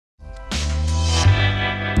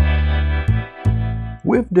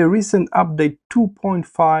With the recent update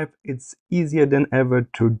 2.5, it's easier than ever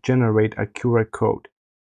to generate a QR code.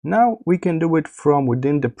 Now we can do it from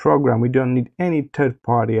within the program. We don't need any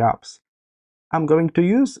third-party apps. I'm going to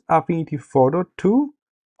use Affinity Photo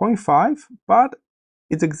 2.5, but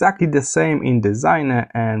it's exactly the same in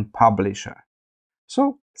Designer and Publisher.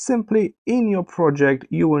 So simply in your project,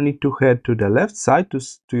 you will need to head to the left side to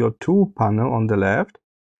your tool panel on the left,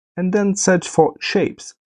 and then search for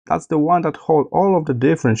shapes. That's the one that holds all of the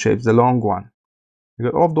different shapes, the long one. You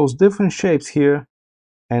got all of those different shapes here,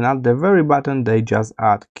 and at the very bottom they just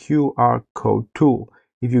add QR code tool.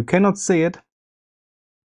 If you cannot see it,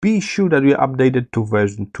 be sure that we updated to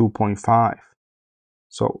version 2.5.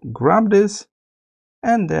 So grab this,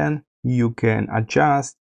 and then you can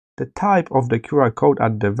adjust the type of the QR code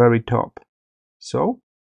at the very top. So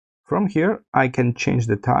from here I can change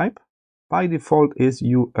the type. By default is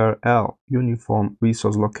URL, Uniform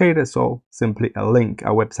Resource Locator, so simply a link,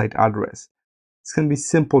 a website address. This can be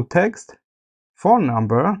simple text, phone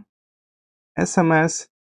number, SMS,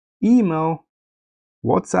 email,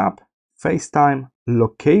 WhatsApp, FaceTime,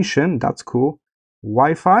 location, that's cool,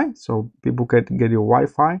 Wi-Fi, so people can get your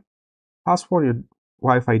Wi-Fi, password, your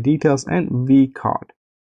Wi-Fi details, and V-card.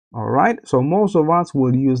 Alright, so most of us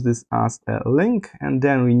will use this as a link, and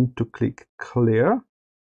then we need to click clear.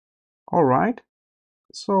 Alright,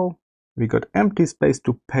 so we got empty space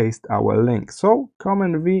to paste our link. So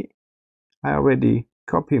Command V, I already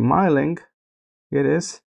copy my link, here it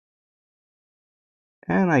is,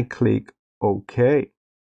 and I click OK.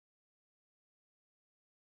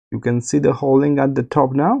 You can see the whole link at the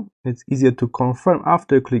top now. It's easier to confirm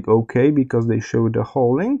after you click OK because they show the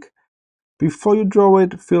whole link. Before you draw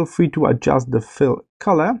it, feel free to adjust the fill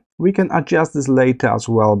color. We can adjust this later as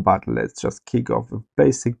well, but let's just kick off with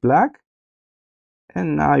basic black.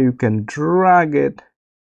 And now you can drag it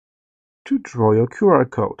to draw your QR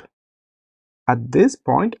code. At this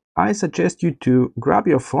point, I suggest you to grab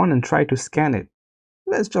your phone and try to scan it.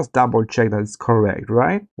 Let's just double check that it's correct,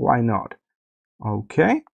 right? Why not?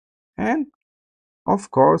 Okay. And of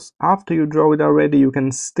course, after you draw it already, you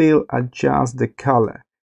can still adjust the color.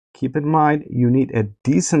 Keep in mind, you need a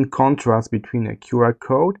decent contrast between a QR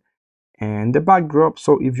code and the backdrop.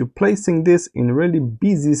 So if you're placing this in really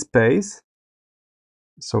busy space,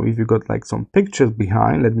 so if you got like some pictures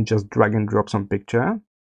behind, let me just drag and drop some picture.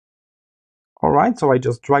 Alright, so I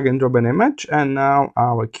just drag and drop an image, and now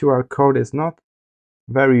our QR code is not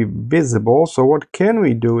very visible. So what can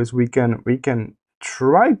we do is we can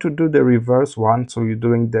try to do the reverse one. So you're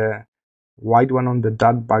doing the white one on the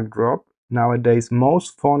dot backdrop. Nowadays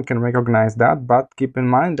most phone can recognize that, but keep in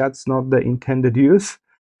mind that's not the intended use.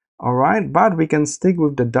 Alright, but we can stick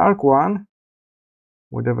with the dark one,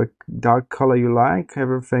 whatever dark color you like.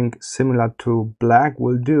 Everything similar to black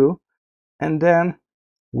will do, and then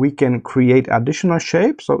we can create additional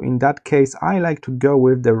shapes. So in that case, I like to go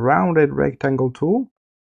with the rounded rectangle tool.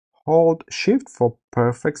 Hold Shift for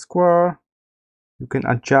perfect square. You can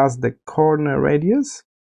adjust the corner radius.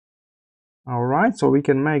 Alright, so we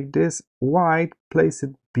can make this white, place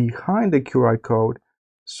it behind the QR code.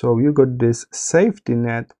 So you got this safety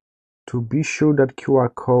net to be sure that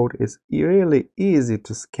QR code is really easy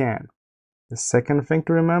to scan. The second thing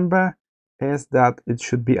to remember is that it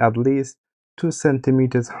should be at least 2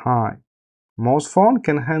 centimeters high. Most phones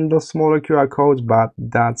can handle smaller QR codes, but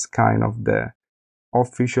that's kind of the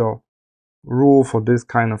official rule for this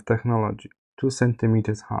kind of technology, 2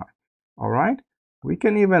 centimeters high. Alright, we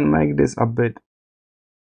can even make this a bit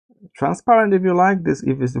transparent if you like this.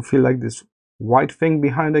 If you feel like this white thing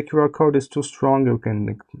behind the QR code is too strong, you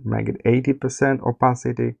can make it 80%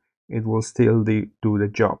 opacity. It will still do the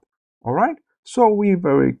job. Alright, so we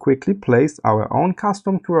very quickly placed our own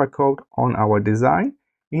custom QR code on our design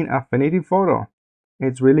in Affinity Photo.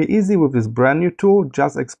 It's really easy with this brand new tool.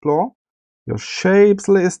 Just explore. Your shapes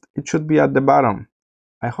list, it should be at the bottom.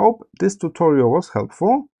 I hope this tutorial was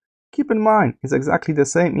helpful. Keep in mind, it's exactly the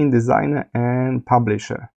same in Designer and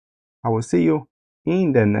Publisher. I will see you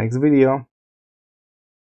in the next video.